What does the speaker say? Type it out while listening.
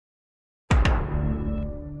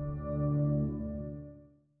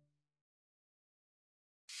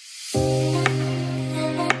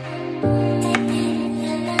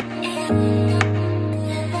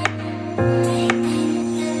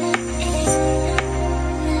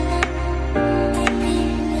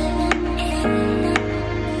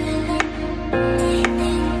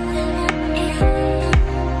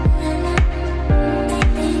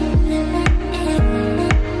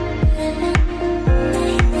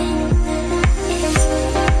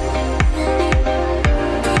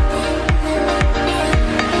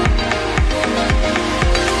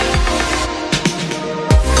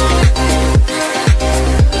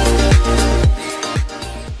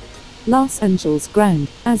Los Angeles ground,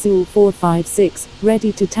 Azul 456,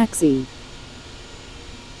 ready to taxi.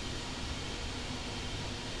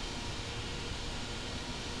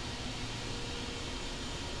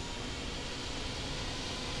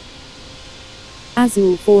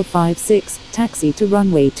 Azul 456, taxi to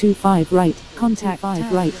runway 25 right, contact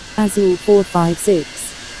 5 right, Azul 456.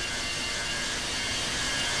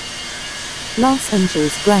 Los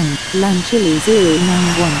Angeles ground, land Chile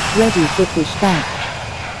 091, ready for pushback.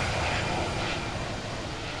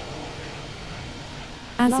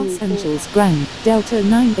 Los Angeles ground, Delta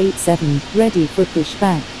 987, ready for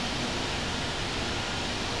pushback.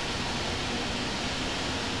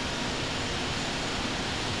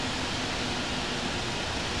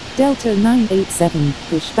 Delta 987,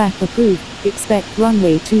 pushback approved, expect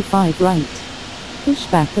runway 25 right.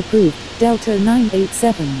 Pushback approved, Delta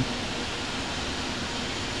 987.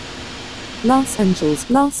 Los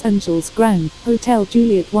Angeles ground, Hotel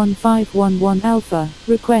Juliet 1511 Alpha,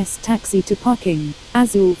 request taxi to parking,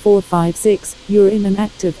 Azul 456, you're in an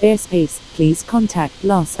active airspace, please contact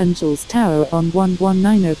Los Angeles Tower on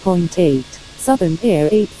 119.8. Southern Air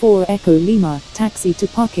 84 Echo Lima, taxi to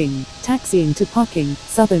parking, taxiing to parking,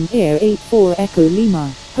 Southern Air 84 Echo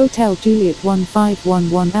Lima, Hotel Juliet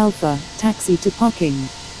 1511 Alpha, taxi to parking.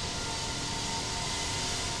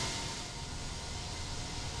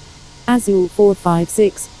 Azul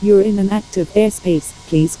 456, you're in an active airspace,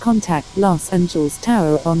 please contact Los Angeles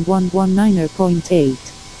Tower on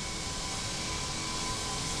 119.8.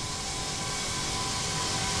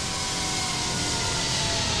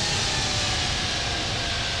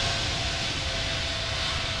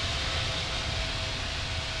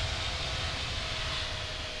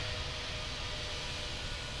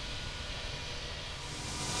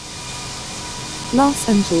 Los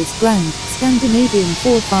Angeles ground, Scandinavian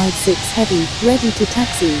 456 heavy, ready to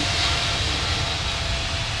taxi.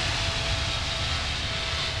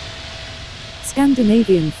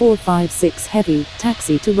 Scandinavian 456 heavy,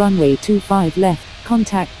 taxi to runway 25 left,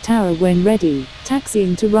 contact tower when ready,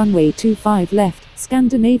 taxiing to runway 25 left,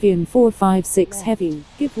 Scandinavian 456 heavy,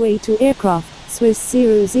 give way to aircraft, Swiss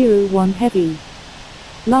 001 heavy.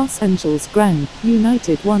 Los Angeles ground,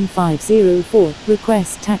 United 1504,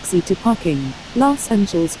 request taxi to parking. Los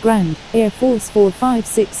Angeles ground, Air Force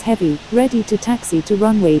 456 heavy, ready to taxi to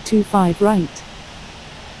runway 25 right.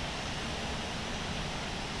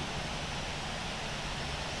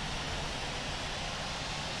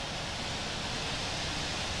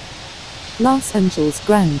 Los Angeles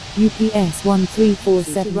ground, UPS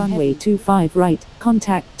 1347 runway 25 right,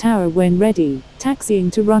 contact tower when ready, taxiing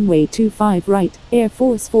to runway 25 right, Air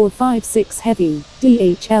Force 456 heavy,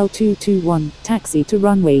 DHL 221, taxi to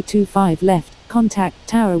runway 25 left, contact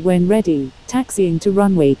tower when ready, taxiing to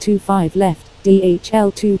runway 25 left,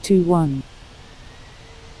 DHL 221.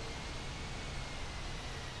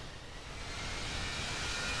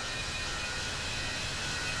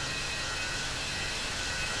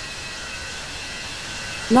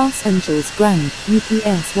 Los Angeles ground,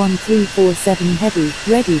 UPS 1347 heavy,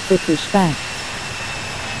 ready for pushback.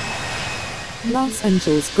 Los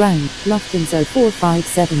Angeles ground, Lufthansa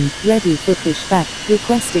 457, ready for pushback,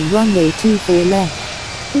 requesting runway 24 left.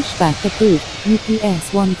 Pushback approved,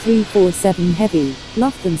 UPS 1347 heavy,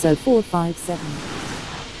 Lufthansa 457.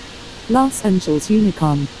 Los Angeles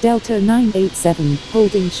Unicom, Delta 987,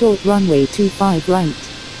 holding short runway 25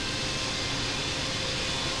 right.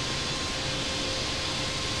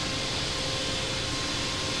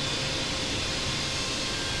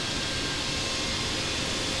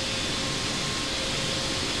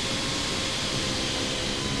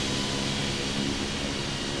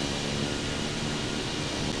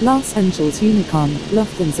 Los Angeles Unicom,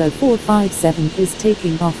 Lufthansa 457 is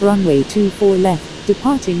taking off runway 24 left,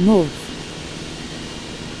 departing north.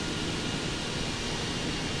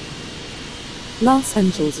 Los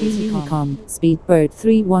Angeles Unicom, Speedbird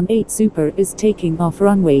 318 Super is taking off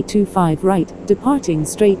runway 25 right, departing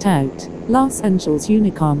straight out. Los Angeles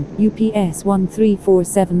Unicom, UPS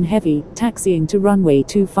 1347 Heavy, taxiing to runway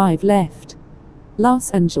 25 left.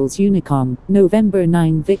 Los Angeles Unicom, November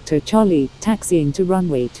 9 Victor Charlie, taxiing to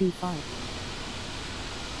runway 25.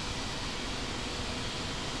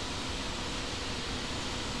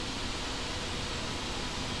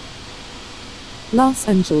 Los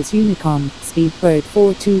Angeles Unicom, Speedbird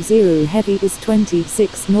 420 Heavy is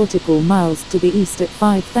 26 nautical miles to the east at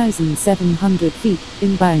 5,700 feet,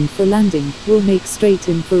 inbound for landing, will make straight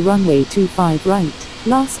in for runway 25 right.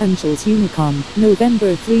 Los Angeles Unicom,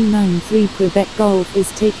 November 393 Quebec Golf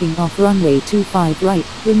is taking off runway 25 right,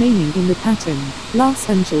 remaining in the pattern. Los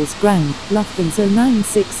Angeles ground, Lufthansa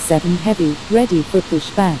 967 Heavy, ready for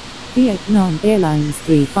pushback. Vietnam Airlines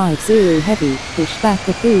 350 Heavy, pushback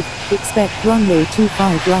approved, expect runway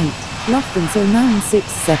 25 right. Lufthansa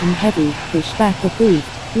 967 Heavy, pushback approved.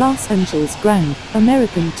 Los Angeles Ground,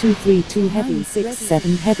 American 232 Heavy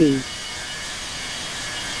 67 Heavy.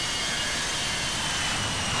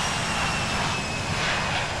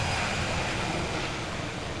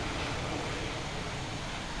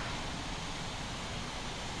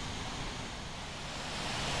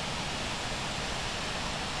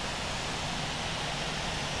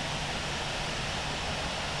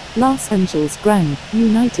 Los Angeles Ground,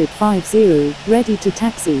 United 50, ready to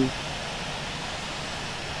taxi.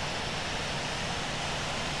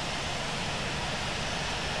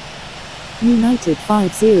 United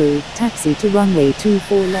 50, taxi to runway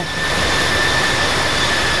 24 left.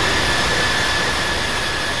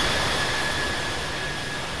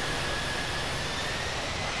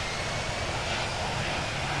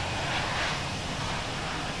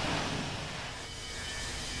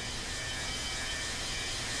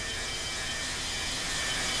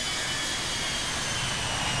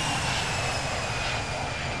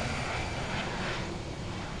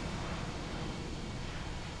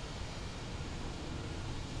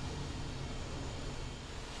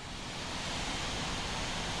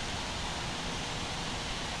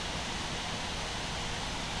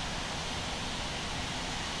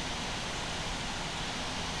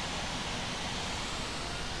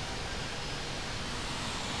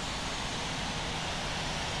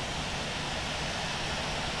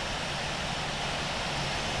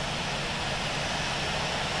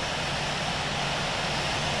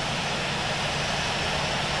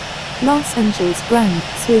 Los Angeles Ground,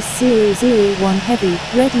 Swiss 001 Heavy,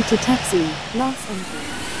 ready to taxi. Los Angeles.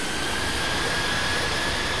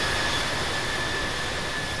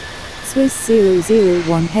 Swiss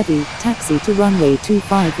 001 Heavy, taxi to runway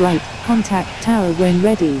 25 right, contact tower when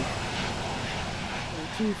ready.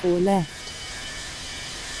 24 left.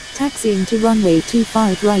 Taxiing to runway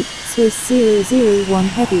 25 right, Swiss 001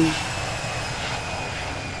 Heavy.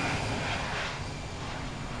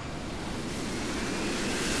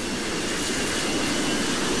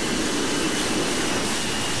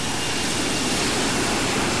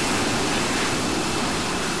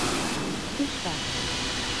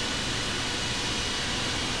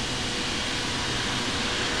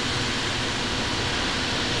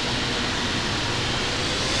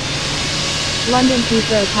 London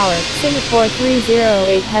Heathrow Tower, Singapore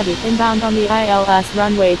 308 Heavy, inbound on the ILS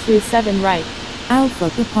runway 27 right. Alpha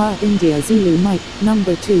Papa India Zulu Mike,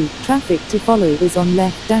 number 2, traffic to follow is on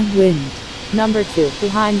left downwind. Number 2,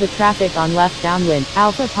 behind the traffic on left downwind,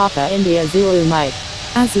 Alpha Papa India Zulu Mike.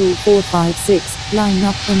 Azul 456, line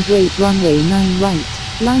up and wait runway 9 right.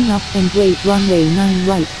 Line up and wait runway 9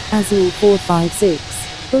 right, Azul 456.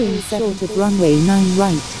 Boeing short of runway 9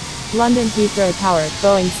 right. London Heathrow Tower,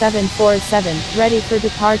 Boeing 747, ready for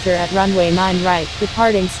departure at runway 9 right,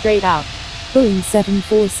 departing straight out. Boeing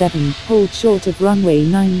 747, hold short of runway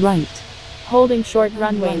 9 right. Holding short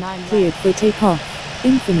runway 9 cleared for takeoff.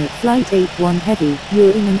 Infinite Flight 81 Heavy,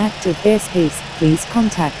 you're in an active airspace, please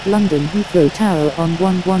contact London Heathrow Tower on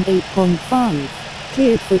 118.5.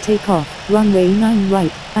 Cleared for takeoff, runway 9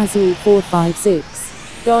 right, Azul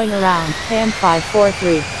 456. Going around, KM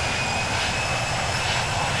 543.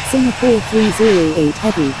 Singapore 308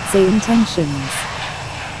 Heavy, say intentions.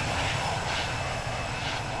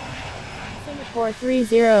 Singapore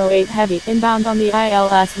 308 Heavy, inbound on the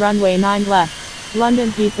ILS runway 9 left. London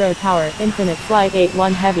Heathrow Tower, Infinite Flight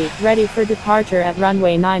 81 Heavy, ready for departure at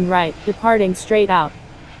runway 9 right, departing straight out.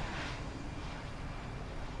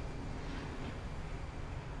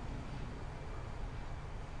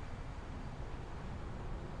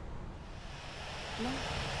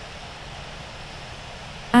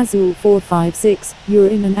 Azul 456, you're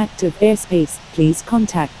in an active airspace, please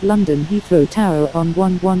contact London Heathrow Tower on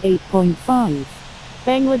 118.5.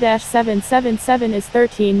 Bangladesh 777 is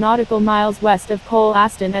 13 nautical miles west of Cole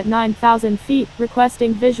Aston at 9,000 feet,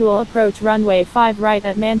 requesting visual approach runway 5 right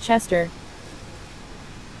at Manchester.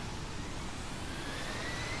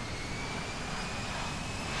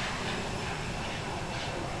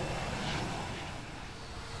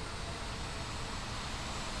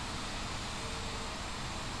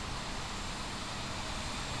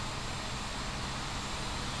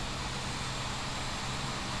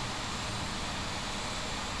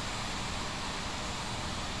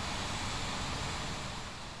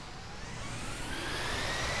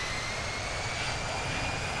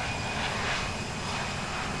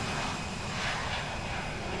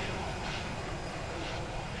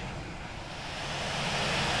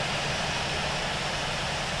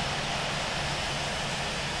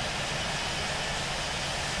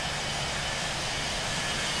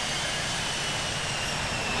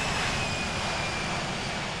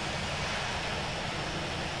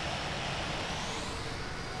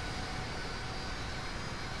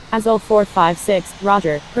 Azul 456,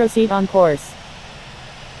 roger, proceed on course.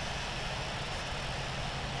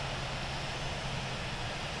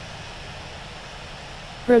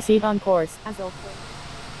 Proceed on course, Azul 4.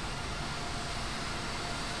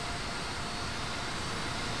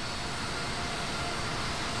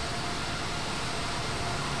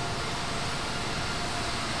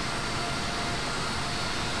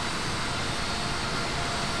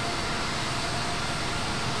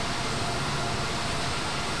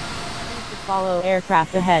 Follow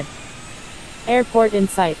aircraft ahead. Airport in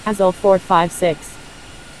sight, Azul 456.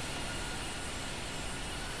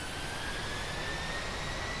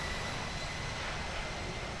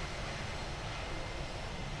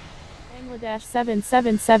 Bangladesh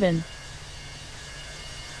 777.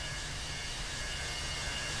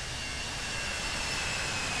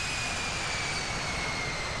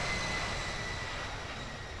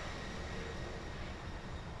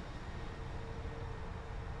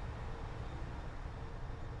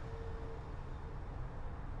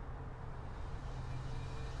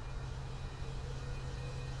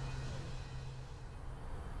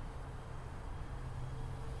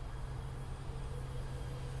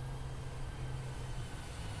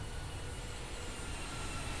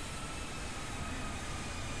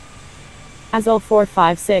 Azul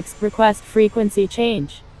 456, request frequency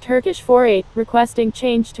change. Turkish 48, requesting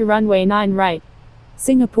change to runway 9 right.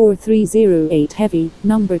 Singapore 308 Heavy,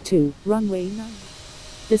 number 2, runway 9.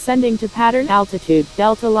 Descending to pattern altitude,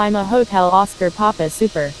 Delta Lima Hotel Oscar Papa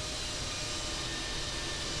Super.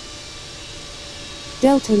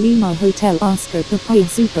 Delta Lima Hotel Oscar Papa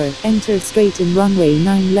Super, enter straight in runway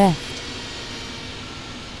 9 left.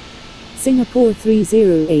 Singapore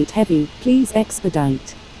 308 Heavy, please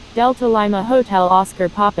expedite. Delta Lima Hotel Oscar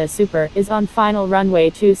Papa Super is on final runway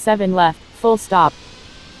 27 left, full stop.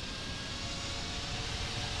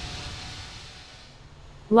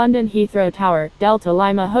 London Heathrow Tower, Delta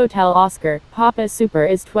Lima Hotel Oscar Papa Super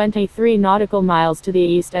is 23 nautical miles to the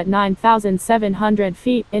east at 9,700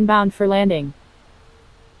 feet, inbound for landing.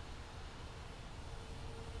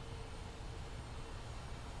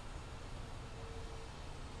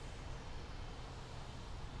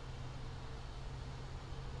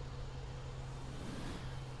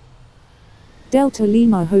 Delta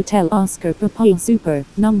Lima Hotel Oscar Papa Super,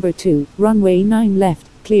 number 2, runway 9 left,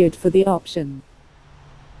 cleared for the option.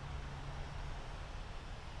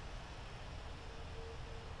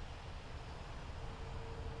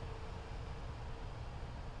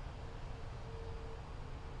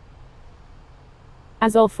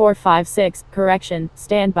 Azul 456, correction,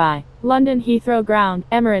 standby. London Heathrow Ground,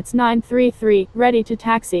 Emirates 933, ready to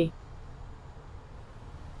taxi.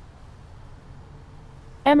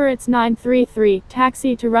 Emirates 933,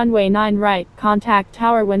 taxi to runway 9 right, contact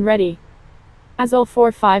tower when ready. Azul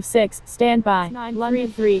 456, standby.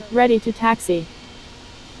 London 3, ready to taxi.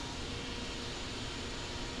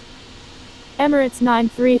 Emirates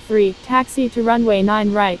 933, taxi to runway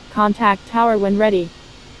 9 right, contact tower when ready.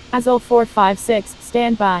 Azul 456,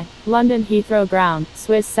 standby. London Heathrow Ground,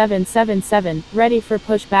 Swiss 777, ready for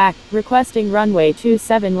pushback, requesting runway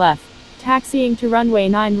 27 left. Taxiing to runway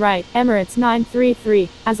 9 right, Emirates 933,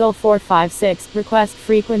 Azul 456, request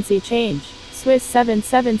frequency change. Swiss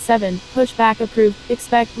 777, pushback approved,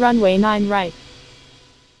 expect runway 9 right.